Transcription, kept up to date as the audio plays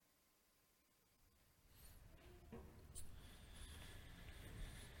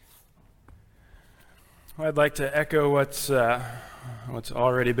Well, I'd like to echo what's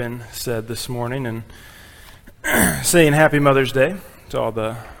already been said this morning, and saying Happy Mother's Day to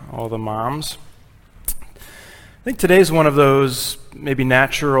all the moms. I think today's one of those maybe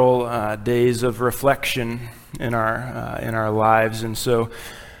natural days of reflection in our lives, and so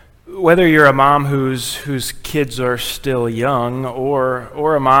whether you're a mom whose kids are still young,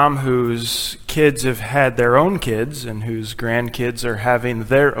 or a mom whose kids have had their own kids and whose grandkids are having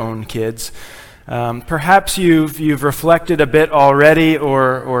their own kids. Perhaps you've reflected a bit already,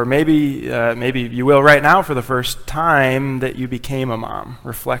 or maybe you will right now for the first time that you became a mom,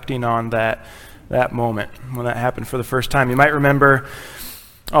 reflecting on that moment when that happened for the first time. You might remember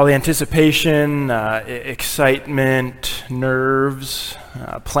all the anticipation, excitement, nerves,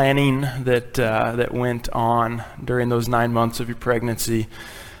 planning that went on during those 9 months of your pregnancy.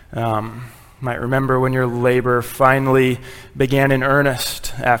 Might remember when your labor finally began in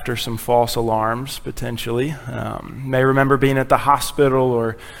earnest after some false alarms, potentially. May remember being at the hospital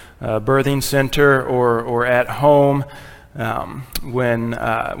or birthing center or at home when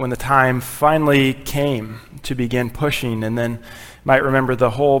the time finally came to begin pushing, and then might remember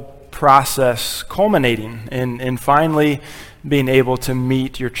the whole process culminating in finally being able to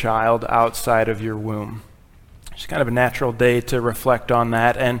meet your child outside of your womb. It's kind of a natural day to reflect on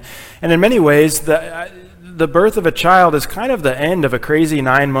that, and in many ways, the birth of a child is kind of the end of a crazy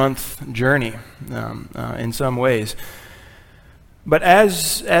 9-month journey in some ways. But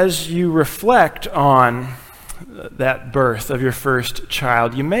as you reflect on that birth of your first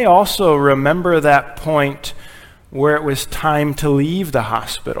child, you may also remember that point where it was time to leave the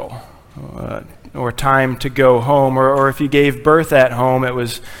hospital, or time to go home, or if you gave birth at home, it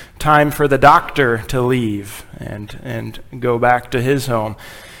was time for the doctor to leave and go back to his home.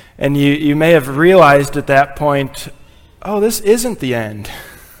 And you may have realized at that point, oh, this isn't the end.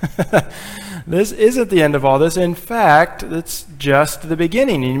 This isn't the end of all this. In fact, it's just the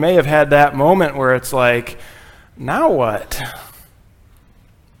beginning. You may have had that moment where it's like, now what?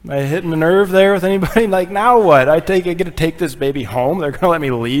 Am I hitting a nerve there with anybody? Like, now what? I get to take this baby home? They're going to let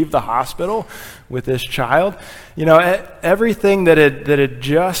me leave the hospital with this child? You know, everything that had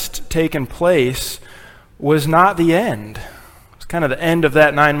just taken place was not the end. It was kind of the end of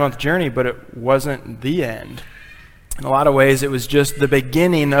that 9-month journey, but it wasn't the end. In a lot of ways, it was just the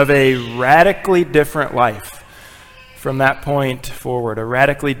beginning of a radically different life from that point forward, a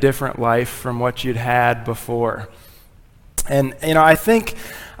radically different life from what you'd had before. And, you know, I think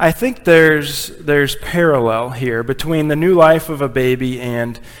there's parallel here between the new life of a baby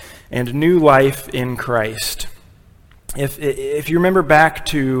and new life in Christ. If you remember back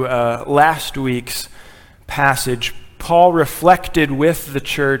to last week's passage, Paul reflected with the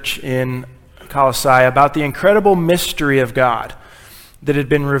church in Colossae about the incredible mystery of God that had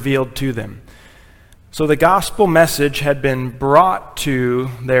been revealed to them. So the gospel message had been brought to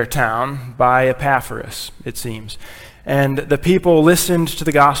their town by Epaphras, it seems. And the people listened to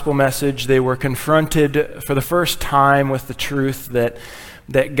the gospel message. They were confronted for the first time with the truth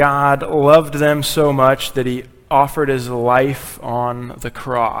that God loved them so much that he offered his life on the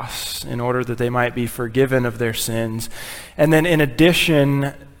cross in order that they might be forgiven of their sins. And then in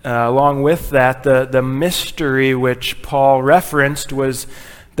addition, along with that, the mystery which Paul referenced was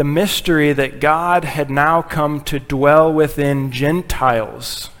the mystery that God had now come to dwell within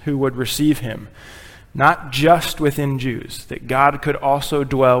Gentiles who would receive him. Not just within Jews, that God could also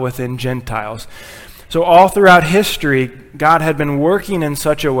dwell within Gentiles. So all throughout history, God had been working in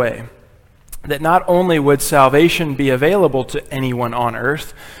such a way that not only would salvation be available to anyone on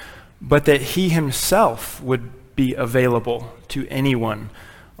earth, but that he himself would be available to anyone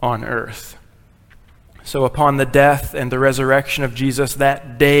on earth. So upon the death and the resurrection of Jesus,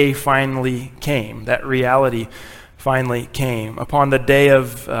 that day finally came, that reality finally came. Upon the day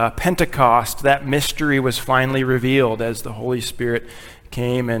of Pentecost, that mystery was finally revealed as the Holy Spirit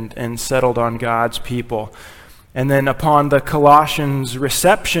came and settled on God's people. And then upon the Colossians'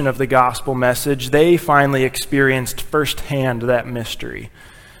 reception of the gospel message, they finally experienced firsthand that mystery,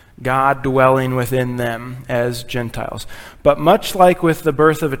 God dwelling within them as Gentiles. But much like with the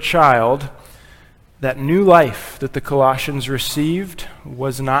birth of a child, that new life that the Colossians received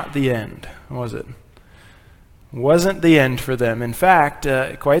was not the end, was it? Wasn't the end for them. In fact,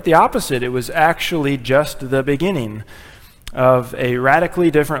 quite the opposite. It was actually just the beginning of a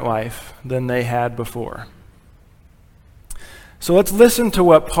radically different life than they had before. So let's listen to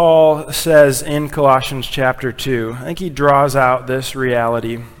what Paul says in Colossians chapter 2. I think he draws out this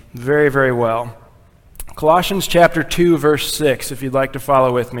reality very, very well. Colossians chapter 2, verse 6, if you'd like to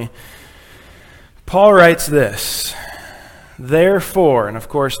follow with me. Paul writes this: Therefore, and of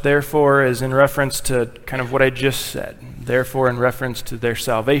course, therefore is in reference to kind of what I just said. Therefore, in reference to their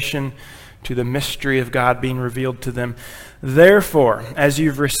salvation, to the mystery of God being revealed to them. Therefore, as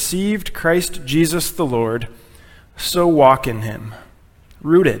you've received Christ Jesus the Lord, so walk in him,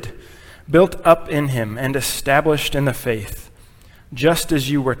 rooted, built up in him, and established in the faith, just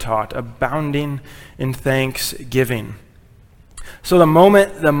as you were taught, abounding in thanksgiving. So the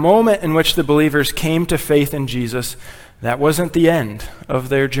moment in which the believers came to faith in Jesus, that wasn't the end of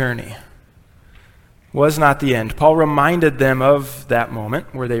their journey. Was not the end. Paul reminded them of that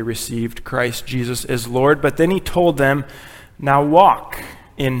moment where they received Christ Jesus as Lord, but then he told them, now walk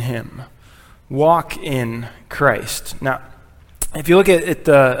in him. Walk in Christ. Now, if you look at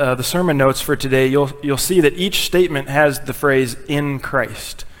the sermon notes for today, you'll see that each statement has the phrase in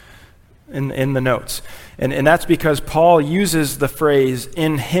Christ in the notes. And that's because Paul uses the phrase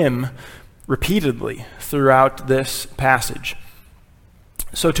in him repeatedly throughout this passage.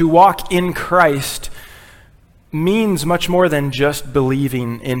 So to walk in Christ means much more than just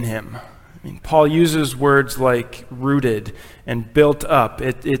believing in him. I mean, Paul uses words like rooted and built up.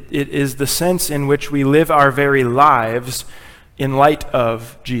 It is the sense in which we live our very lives in light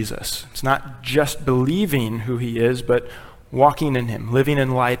of Jesus. It's not just believing who he is, but walking in him, living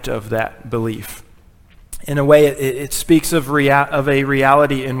in light of that belief. In a way, it speaks of a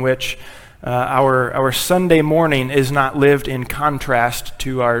reality in which our Sunday morning is not lived in contrast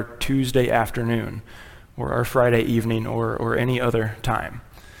to our Tuesday afternoon or our Friday evening or any other time.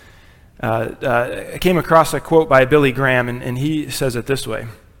 I came across a quote by Billy Graham, and he says it this way.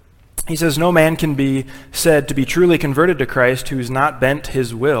 He says, no man can be said to be truly converted to Christ who has not bent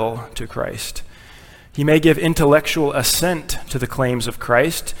his will to Christ. He may give intellectual assent to the claims of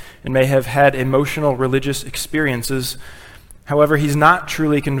Christ and may have had emotional religious experiences. However, he's not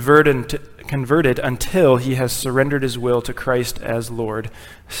truly converted until he has surrendered his will to Christ as Lord,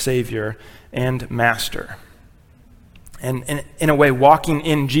 Savior, and Master. And in a way, walking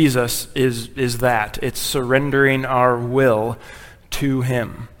in Jesus is that. It's surrendering our will to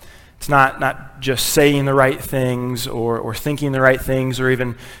him. It's not just saying the right things or thinking the right things or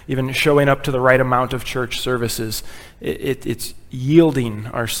even showing up to the right amount of church services. It's yielding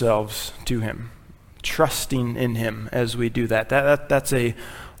ourselves to him, trusting in him as we do that. That's a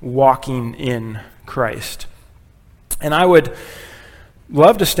walking in Christ. And I would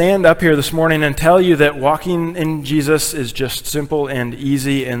love to stand up here this morning and tell you that walking in Jesus is just simple and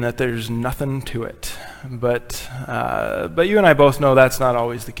easy and that there's nothing to it. But you and I both know that's not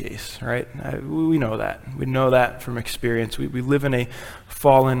always the case, right? We know that. We know that from experience. We live in a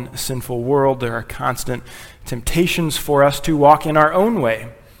fallen, sinful world. There are constant temptations for us to walk in our own way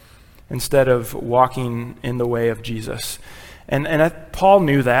instead of walking in the way of Jesus. And Paul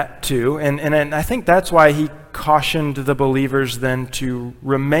knew that too, and I think that's why he cautioned the believers then to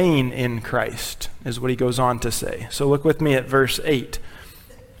remain in Christ, is what he goes on to say. So look with me at verse 8.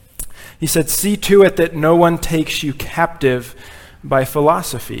 He said, see to it that no one takes you captive by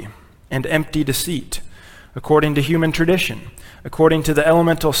philosophy and empty deceit, according to human tradition, according to the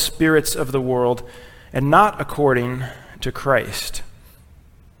elemental spirits of the world, and not according to Christ.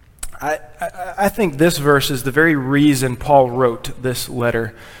 I think this verse is the very reason Paul wrote this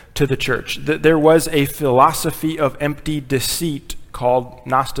letter to the church. That there was a philosophy of empty deceit called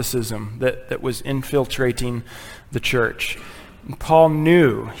Gnosticism that was infiltrating the church. And Paul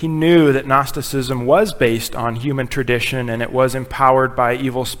knew that Gnosticism was based on human tradition and it was empowered by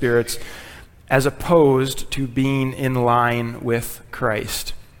evil spirits as opposed to being in line with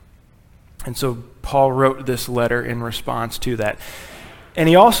Christ. And so Paul wrote this letter in response to that. And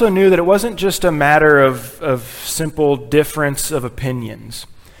he also knew that it wasn't just a matter of simple difference of opinions.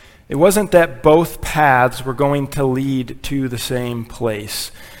 It wasn't that both paths were going to lead to the same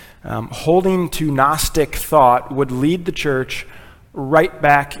place. Holding to Gnostic thought would lead the church right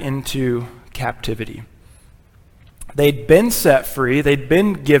back into captivity. They'd been set free. They'd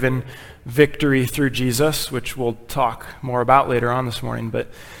been given victory through Jesus, which we'll talk more about later on this morning.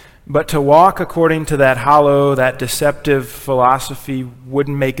 But to walk according to that hollow, that deceptive philosophy would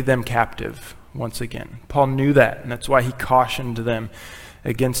make them captive once again. Paul knew that, and that's why he cautioned them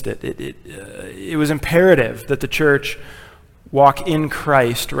against it. It was imperative that the church walk in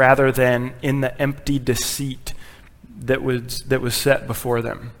Christ rather than in the empty deceit that was set before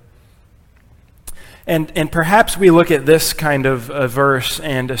them. And perhaps we look at this kind of a verse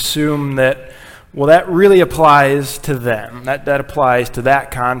and assume that, well, that really applies to them. That applies to that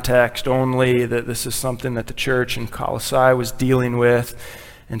context only, that this is something that the church in Colossae was dealing with.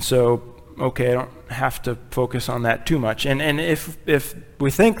 And so, okay, I don't have to focus on that too much. And if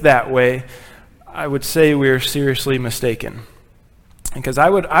we think that way, I would say we're seriously mistaken. Because I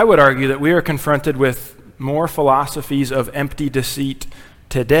would argue that we are confronted with more philosophies of empty deceit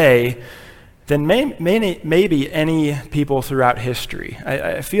today than maybe any people throughout history.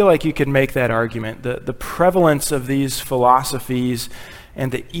 I feel like you could make that argument. The prevalence of these philosophies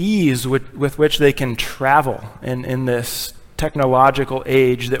and the ease with which they can travel in this technological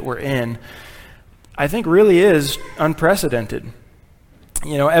age that we're in, I think really is unprecedented.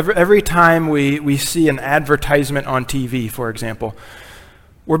 You know, every time we see an advertisement on TV, for example,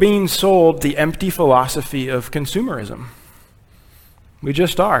 we're being sold the empty philosophy of consumerism. We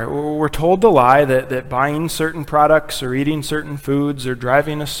just are. We're told the lie that buying certain products or eating certain foods or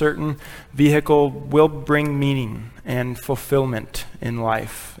driving a certain vehicle will bring meaning and fulfillment in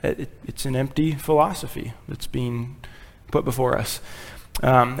life. It's an empty philosophy that's being put before us.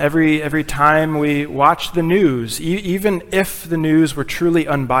 Every time we watch the news, even if the news were truly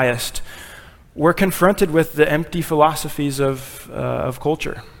unbiased, we're confronted with the empty philosophies of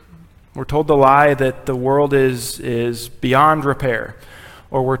culture. We're told the lie that the world is beyond repair,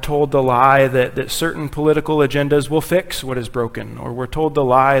 or we're told the lie that certain political agendas will fix what is broken, or we're told the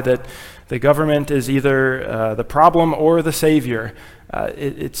lie that the government is either the problem or the savior.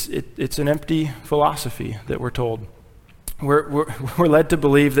 It's an empty philosophy that we're told. We're led to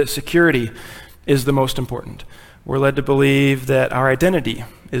believe that security is the most important. We're led to believe that our identity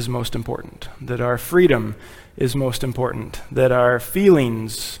is most important, that our freedom is most important, that our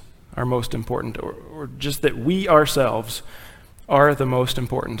feelings are most important, or just that we ourselves are the most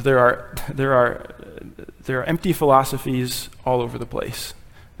important. There are empty philosophies all over the place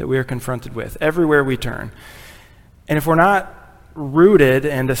that we are confronted with, everywhere we turn. And if we're not rooted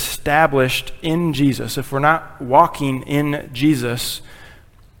and established in Jesus, if we're not walking in Jesus,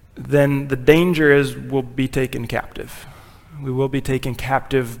 then the danger is we'll be taken captive. We will be taken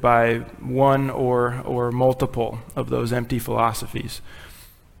captive by one or multiple of those empty philosophies.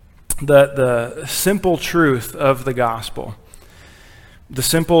 The simple truth of the gospel, the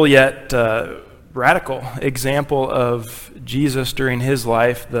simple yet radical example of Jesus during his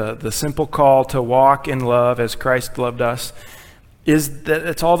life, the simple call to walk in love as Christ loved us, is that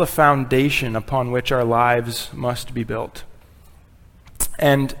it's all the foundation upon which our lives must be built.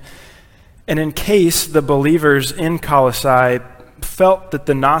 And in case the believers in Colossae felt that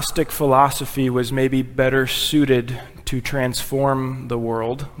the Gnostic philosophy was maybe better suited to transform the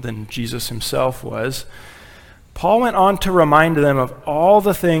world than Jesus himself was, Paul went on to remind them of all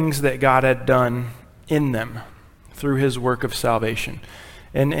the things that God had done in them through his work of salvation.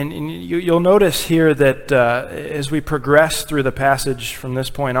 And you'll notice here that as we progress through the passage from this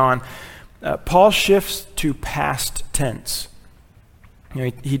point on, Paul shifts to past tense. You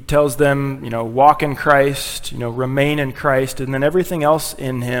know, he tells them, walk in Christ, remain in Christ, and then everything else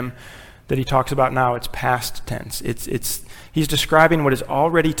in him that he talks about now, it's past tense. He's describing what has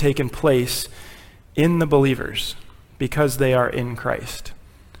already taken place in the believers because they are in Christ.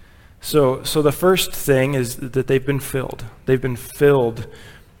 So the first thing is that they've been filled. They've been filled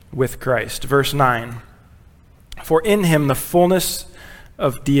with Christ. Verse 9, for in him the fullness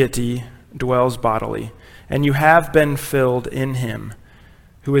of deity dwells bodily, and you have been filled in him,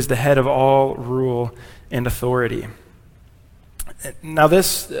 who is the head of all rule and authority. Now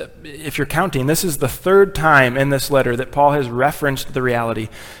this, if you're counting, this is the third time in this letter that Paul has referenced the reality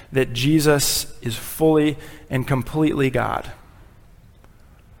that Jesus is fully and completely God.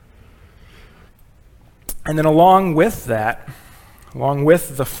 And then along with that, along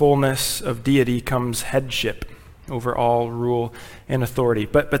with the fullness of deity comes headship over all rule and authority.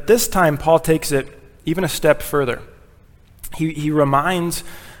 But this time Paul takes it even a step further. He reminds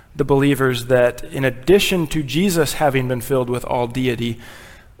the believers that in addition to Jesus having been filled with all deity,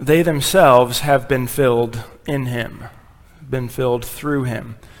 they themselves have been filled in him, been filled through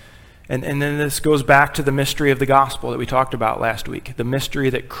him. And then this goes back to the mystery of the gospel that we talked about last week, the mystery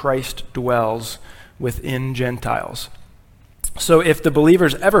that Christ dwells within Gentiles. So if the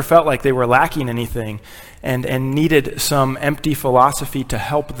believers ever felt like they were lacking anything and needed some empty philosophy to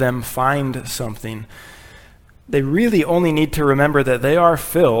help them find something, they really only need to remember that they are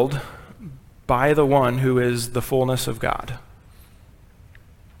filled by the one who is the fullness of God.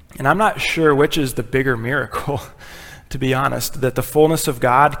 And I'm not sure which is the bigger miracle, to be honest, that the fullness of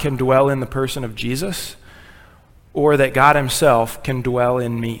God can dwell in the person of Jesus, or that God himself can dwell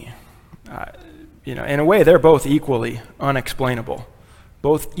in me. In a way, they're both equally unexplainable,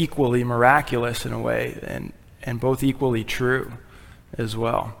 both equally miraculous in a way, and both equally true as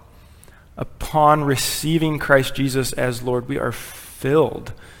well. Upon receiving Christ Jesus as Lord, we are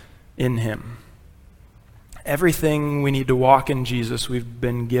filled in him. Everything we need to walk in Jesus, we've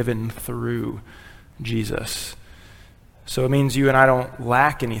been given through Jesus. So it means you and I don't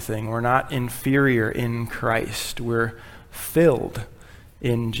lack anything. We're not inferior in Christ. We're filled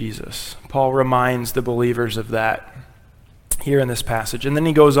in Jesus. Paul reminds the believers of that here in this passage. And then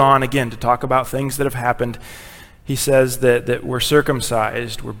he goes on again to talk about things that have happened. He says that we're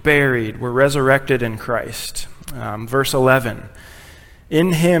circumcised, we're buried, we're resurrected in Christ. Verse 11,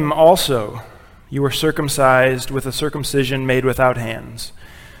 in him also you were circumcised with a circumcision made without hands,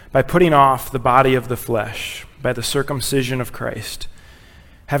 by putting off the body of the flesh, by the circumcision of Christ,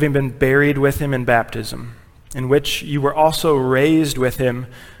 having been buried with him in baptism, in which you were also raised with him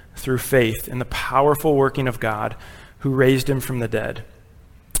through faith in the powerful working of God, who raised him from the dead.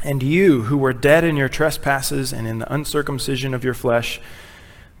 And you, who were dead in your trespasses and in the uncircumcision of your flesh,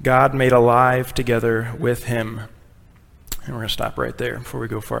 God made alive together with him. And we're going to stop right there before we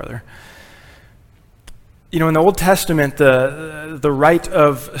go farther. You know, in the Old Testament, the rite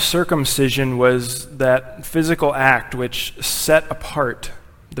of circumcision was that physical act which set apart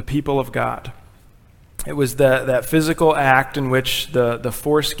the people of God. It was that physical act in which the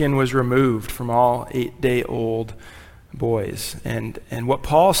foreskin was removed from all 8-day-old boys. And what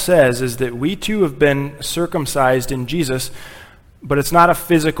Paul says is that we too have been circumcised in Jesus, but it's not a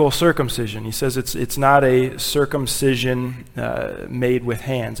physical circumcision. He says it's not a circumcision made with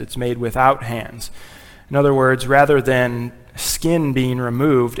hands. It's made without hands. In other words, rather than skin being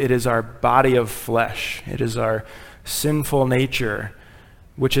removed, it is our body of flesh. It is our sinful nature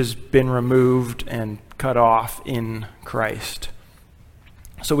which has been removed and cut off in Christ.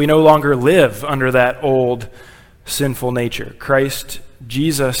 So we no longer live under that old sinful nature. Christ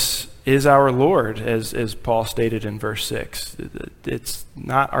Jesus is our Lord, as Paul stated in verse 6. It's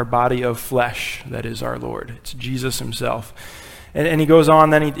not our body of flesh that is our Lord. It's Jesus himself. And he goes on,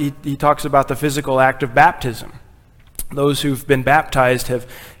 then he talks about the physical act of baptism. Those who've been baptized have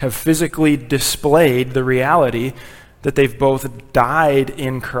physically displayed the reality that they've both died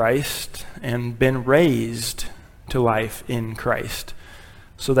in Christ and been raised to life in Christ.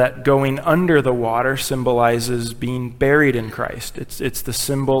 So that going under the water symbolizes being buried in Christ. It's the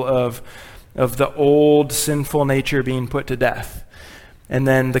symbol of the old sinful nature being put to death. And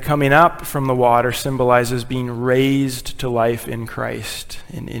then the coming up from the water symbolizes being raised to life in Christ.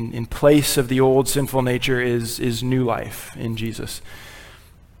 In place of the old sinful nature is new life in Jesus.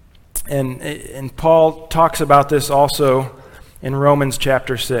 And Paul talks about this also in Romans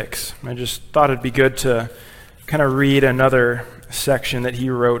chapter 6. I just thought it'd be good to kind of read another section that he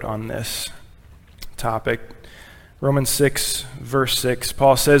wrote on this topic. Romans 6, verse 6,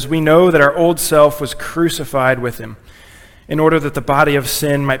 Paul says, "We know that our old self was crucified with him, in order that the body of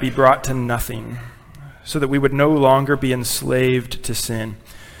sin might be brought to nothing, so that we would no longer be enslaved to sin.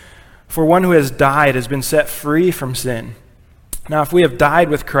 For one who has died has been set free from sin. Now, if we have died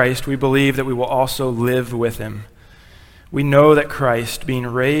with Christ, we believe that we will also live with him. We know that Christ, being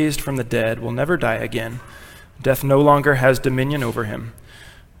raised from the dead, will never die again. Death no longer has dominion over him.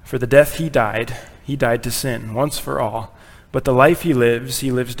 For the death he died to sin, once for all. But the life he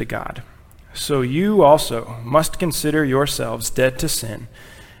lives to God. So you also must consider yourselves dead to sin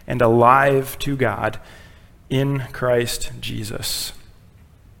and alive to God in Christ Jesus."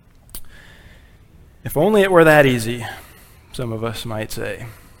 If only it were that easy, some of us might say,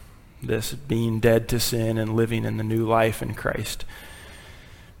 this being dead to sin and living in the new life in Christ.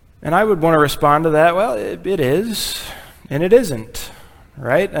 And I would want to respond to that, well, it is, and it isn't,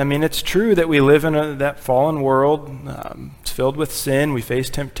 right? I mean, it's true that we live in that fallen world. It's filled with sin. We face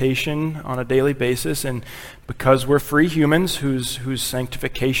temptation on a daily basis, and because we're free humans whose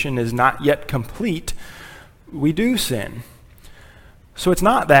sanctification is not yet complete, we do sin. So it's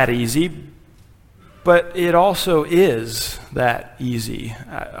not that easy, but it also is that easy.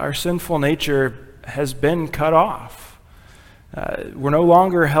 Our sinful nature has been cut off. We're no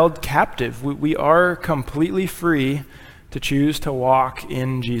longer held captive. We are completely free to choose to walk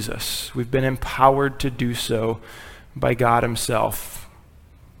in Jesus. We've been empowered to do so by God himself.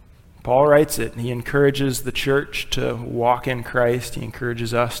 Paul writes it, and he encourages the church to walk in Christ. He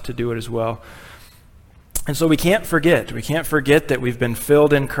encourages us to do it as well. And so we can't forget that we've been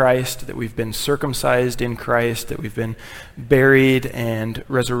filled in Christ, that we've been circumcised in Christ, that we've been buried and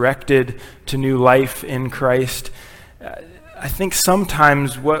resurrected to new life in Christ. I think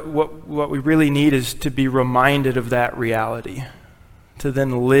sometimes what we really need is to be reminded of that reality, to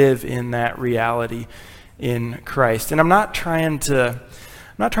then live in that reality in Christ. And I'm not trying to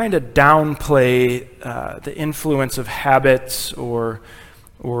downplay the influence of habits or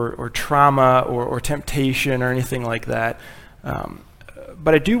trauma or temptation or anything like that.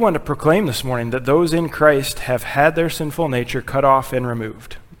 But I do want to proclaim this morning that those in Christ have had their sinful nature cut off and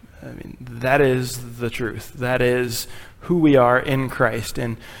removed. I mean, that is the truth. That is who we are in Christ,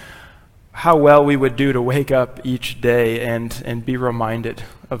 and how well we would do to wake up each day and be reminded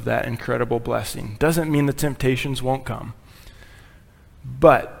of that incredible blessing. Doesn't mean the temptations won't come,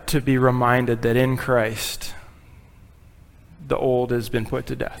 but to be reminded that in Christ, the old has been put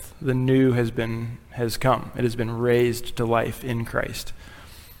to death. The new has come. It has been raised to life in Christ.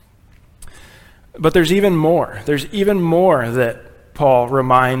 But there's even more. There's even more that Paul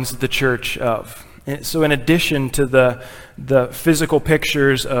reminds the church of. So in addition to the physical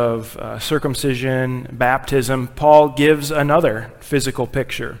pictures of circumcision, baptism, Paul gives another physical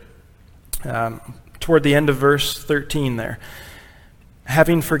picture toward the end of verse 13 there.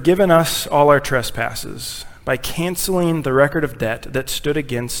 Having forgiven us all our trespasses by canceling the record of debt that stood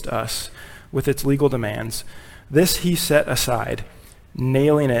against us with its legal demands, this he set aside,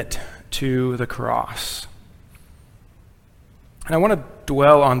 nailing it to the cross. And I want to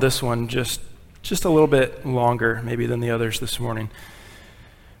dwell on this one just a little bit longer maybe than the others this morning.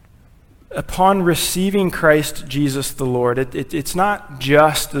 Upon receiving Christ Jesus the Lord, it's not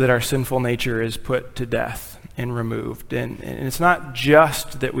just that our sinful nature is put to death and removed, and it's not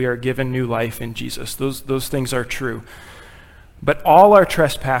just that we are given new life in Jesus. Those things are true. But all our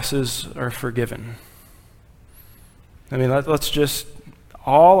trespasses are forgiven. I mean, let's just,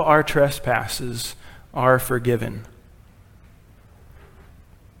 all our trespasses are forgiven.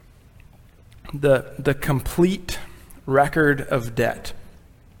 The complete record of debt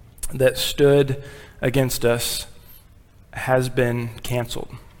that stood against us has been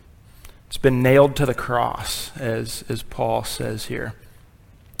canceled. It's been nailed to the cross, as Paul says here.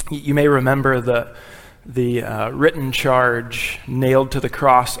 You may remember the written charge nailed to the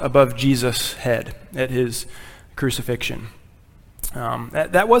cross above Jesus' head at his crucifixion.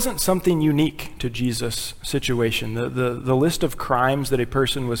 That wasn't something unique to Jesus' situation. The list of crimes that a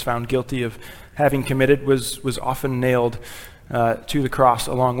person was found guilty of having committed was often nailed to the cross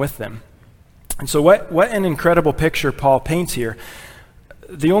along with them. And so what an incredible picture Paul paints here.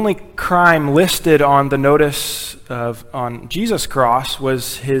 The only crime listed on the notice on Jesus' cross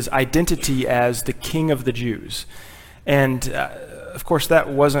was his identity as the King of the Jews. And of course that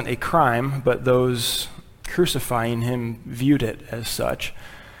wasn't a crime, but those crucifying him viewed it as such.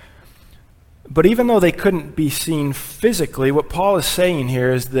 But even though they couldn't be seen physically, what Paul is saying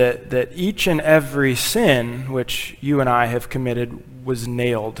here is that each and every sin which you and I have committed was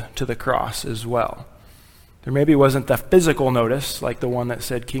nailed to the cross as well. There maybe wasn't the physical notice like the one that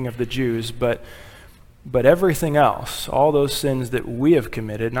said King of the Jews, but everything else, all those sins that we have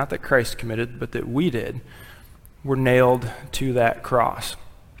committed, not that Christ committed, but that we did, were nailed to that cross.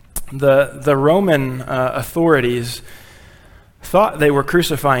 The Roman authorities thought they were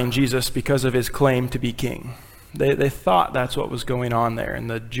crucifying Jesus because of his claim to be king. They thought that's what was going on there, and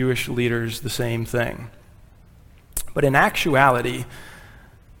the Jewish leaders the same thing. But in actuality,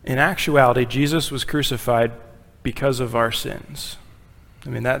 Jesus was crucified because of our sins. I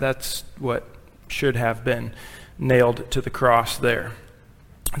mean, that's what should have been nailed to the cross there.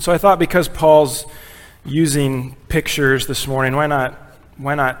 And so I thought, because Paul's using pictures this morning,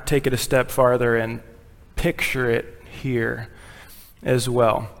 why not take it a step farther and picture it here as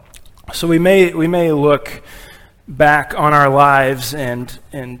well? So we may look back on our lives and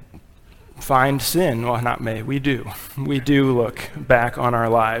find sin. Well, not may, we do. We do look back on our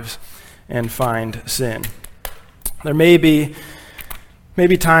lives and find sin. There may be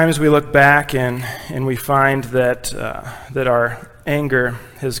times we look back and we find that our anger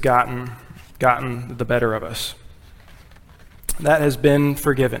has gotten the better of us. That has been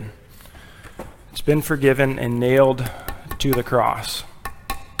forgiven. It's been forgiven and nailed to the cross.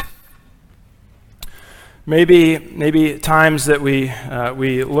 Maybe times that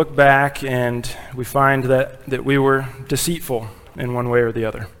we look back and we find that we were deceitful in one way or the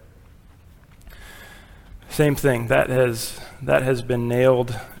other. Same thing. That has been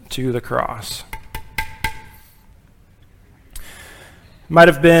nailed to the cross. Might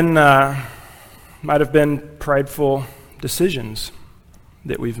have been prideful decisions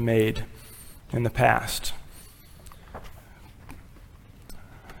that we've made in the past.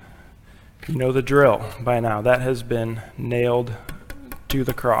 You know the drill by now. That has been nailed to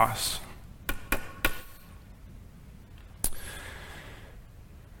the cross.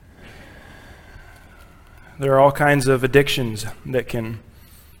 There are all kinds of addictions that can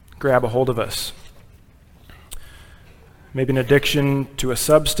grab a hold of us. Maybe an addiction to a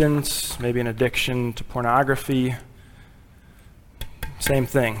substance, maybe an addiction to pornography. Same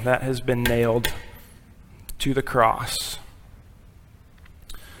thing. That has been nailed to the cross.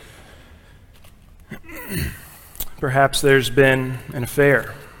 Perhaps there's been an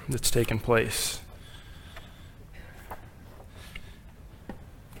affair that's taken place.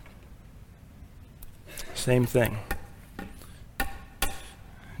 Same thing.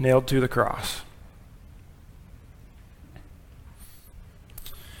 Nailed to the cross.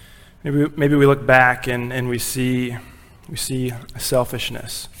 Maybe we look back and we see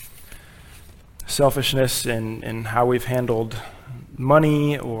selfishness. Selfishness in how we've handled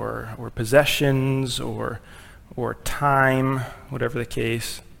money or possessions or time, whatever the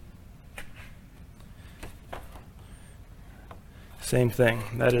case. Same thing.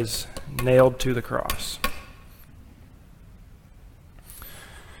 That is nailed to the cross.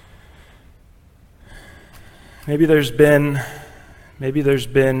 Maybe there's been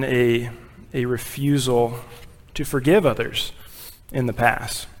a refusal to forgive others in the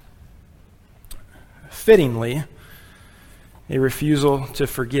past. Fittingly, a refusal to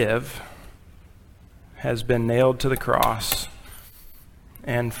forgive has been nailed to the cross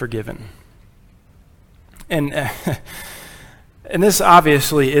and forgiven. And this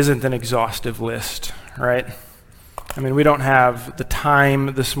obviously isn't an exhaustive list, right? I mean, we don't have the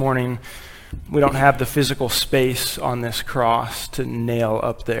time this morning. We don't have the physical space on this cross to nail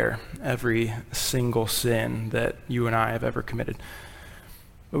up there every single sin that you and I have ever committed.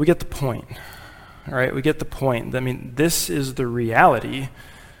 But we get the point, all right? We get the point. I mean, this is the reality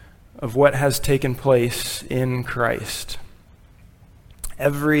of what has taken place in Christ.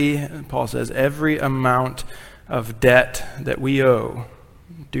 Paul says, every amount of debt that we owe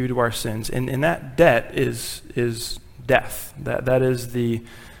due to our sins, and that debt is death. That is the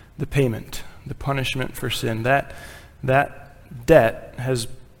payment, the punishment for sin. That debt has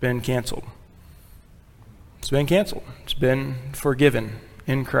been canceled. It's been canceled. It's been forgiven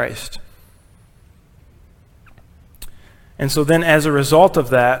in Christ. And so then as a result of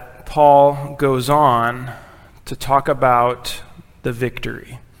that, Paul goes on to talk about the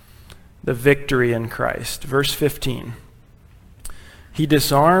victory in Christ. Verse 15. He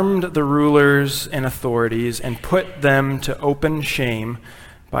disarmed the rulers and authorities and put them to open shame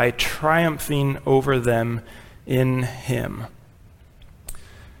by triumphing over them in him.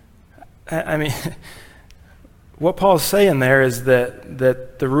 I mean, what Paul's saying there is that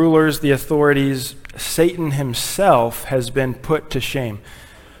the rulers, the authorities, Satan himself has been put to shame.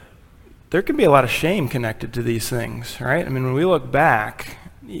 There can be a lot of shame connected to these things, right? I mean, when we look back,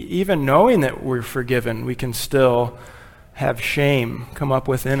 even knowing that we're forgiven, we can still have shame come up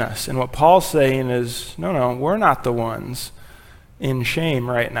within us. And what Paul's saying is, no, we're not the ones in shame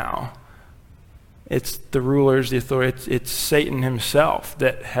right now. It's the rulers, the authorities, it's Satan himself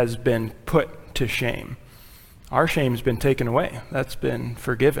that has been put to shame. Our shame's been taken away. That's been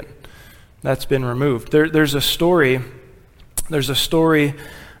forgiven. That's been removed. There's a story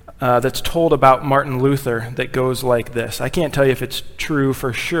that's told about Martin Luther that goes like this. I can't tell you if it's true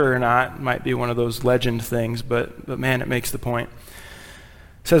for sure or not. It might be one of those legend things, but man, it makes the point.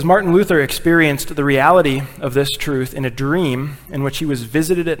 It says, Martin Luther experienced the reality of this truth in a dream in which he was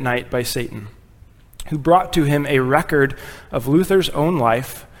visited at night by Satan, who brought to him a record of Luther's own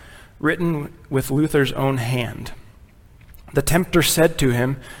life, written with Luther's own hand. The tempter said to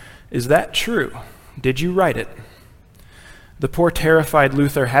him, "Is that true? Did you write it?" The poor terrified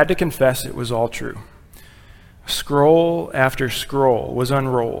Luther had to confess it was all true. Scroll after scroll was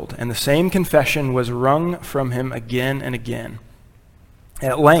unrolled, and the same confession was wrung from him again and again.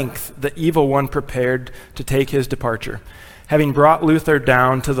 At length, the evil one prepared to take his departure, having brought Luther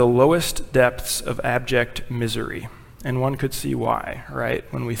down to the lowest depths of abject misery. And one could see why, right,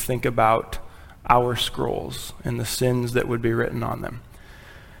 when we think about our scrolls and the sins that would be written on them.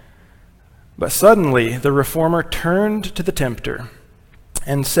 But suddenly, the reformer turned to the tempter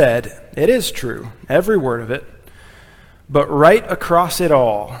and said, "It is true, every word of it, but right across it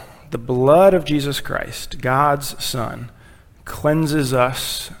all, the blood of Jesus Christ, God's Son, cleanses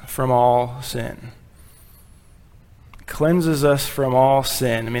us from all sin." Cleanses us from all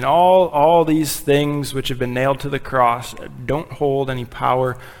sin. I mean, all these things which have been nailed to the cross don't hold any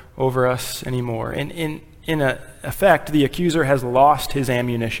power over us anymore. And in effect, the accuser has lost his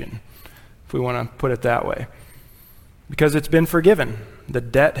ammunition, if we want to put it that way, because it's been forgiven. The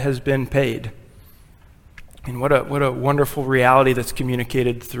debt has been paid. And what a wonderful reality that's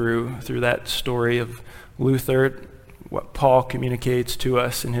communicated through that story of Luther, what Paul communicates to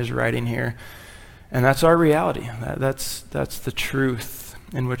us in his writing here. And that's our reality. That's the truth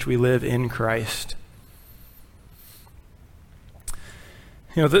in which we live in Christ.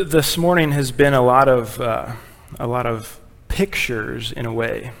 You know, this morning has been a lot of pictures, in a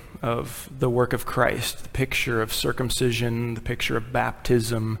way, of the work of Christ. The picture of circumcision, the picture of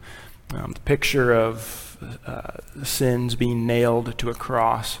baptism, the picture of sins being nailed to a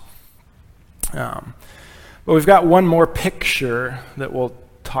cross. But we've got one more picture that we'll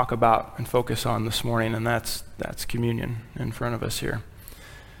talk about and focus on this morning, and that's communion in front of us here.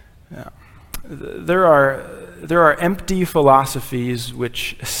 There are empty philosophies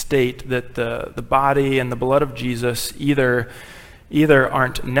which state that the body and the blood of Jesus either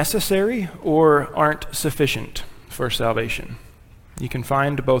aren't necessary or aren't sufficient for salvation. You can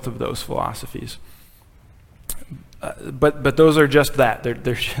find both of those philosophies, but those are just that.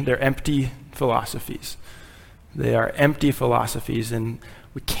 They're empty philosophies. They are empty philosophies, and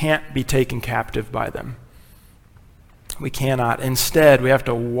we can't be taken captive by them. We cannot. Instead, we have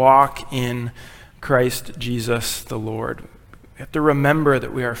to walk in Christ Jesus the Lord. We have to remember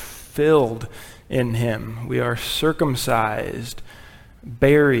that we are filled in him. We are circumcised,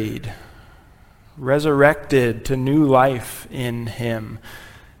 buried, resurrected to new life in him.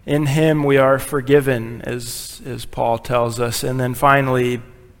 In him we are forgiven, as Paul tells us. And then finally,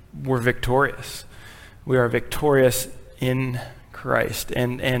 we're victorious. We are victorious in Christ.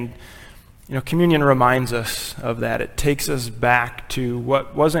 And communion reminds us of that. It takes us back to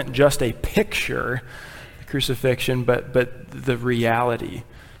what wasn't just a picture, the crucifixion, but the reality,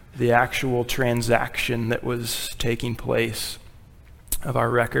 the actual transaction that was taking place of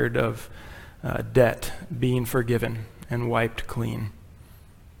our record of debt being forgiven and wiped clean.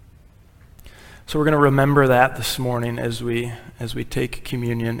 So we're going to remember that this morning as we take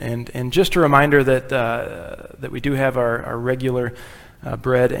communion, and just a reminder that we do have our regular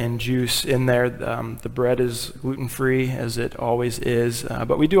bread and juice in there. The bread is gluten-free, as it always is,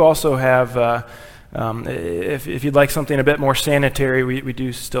 but we do also have, if you'd like something a bit more sanitary, we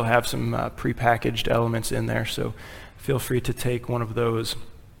do still have some prepackaged elements in there, so feel free to take one of those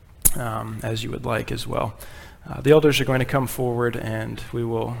as you would like as well. The elders are going to come forward, and we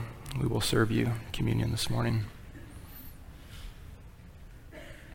will serve you communion this morning.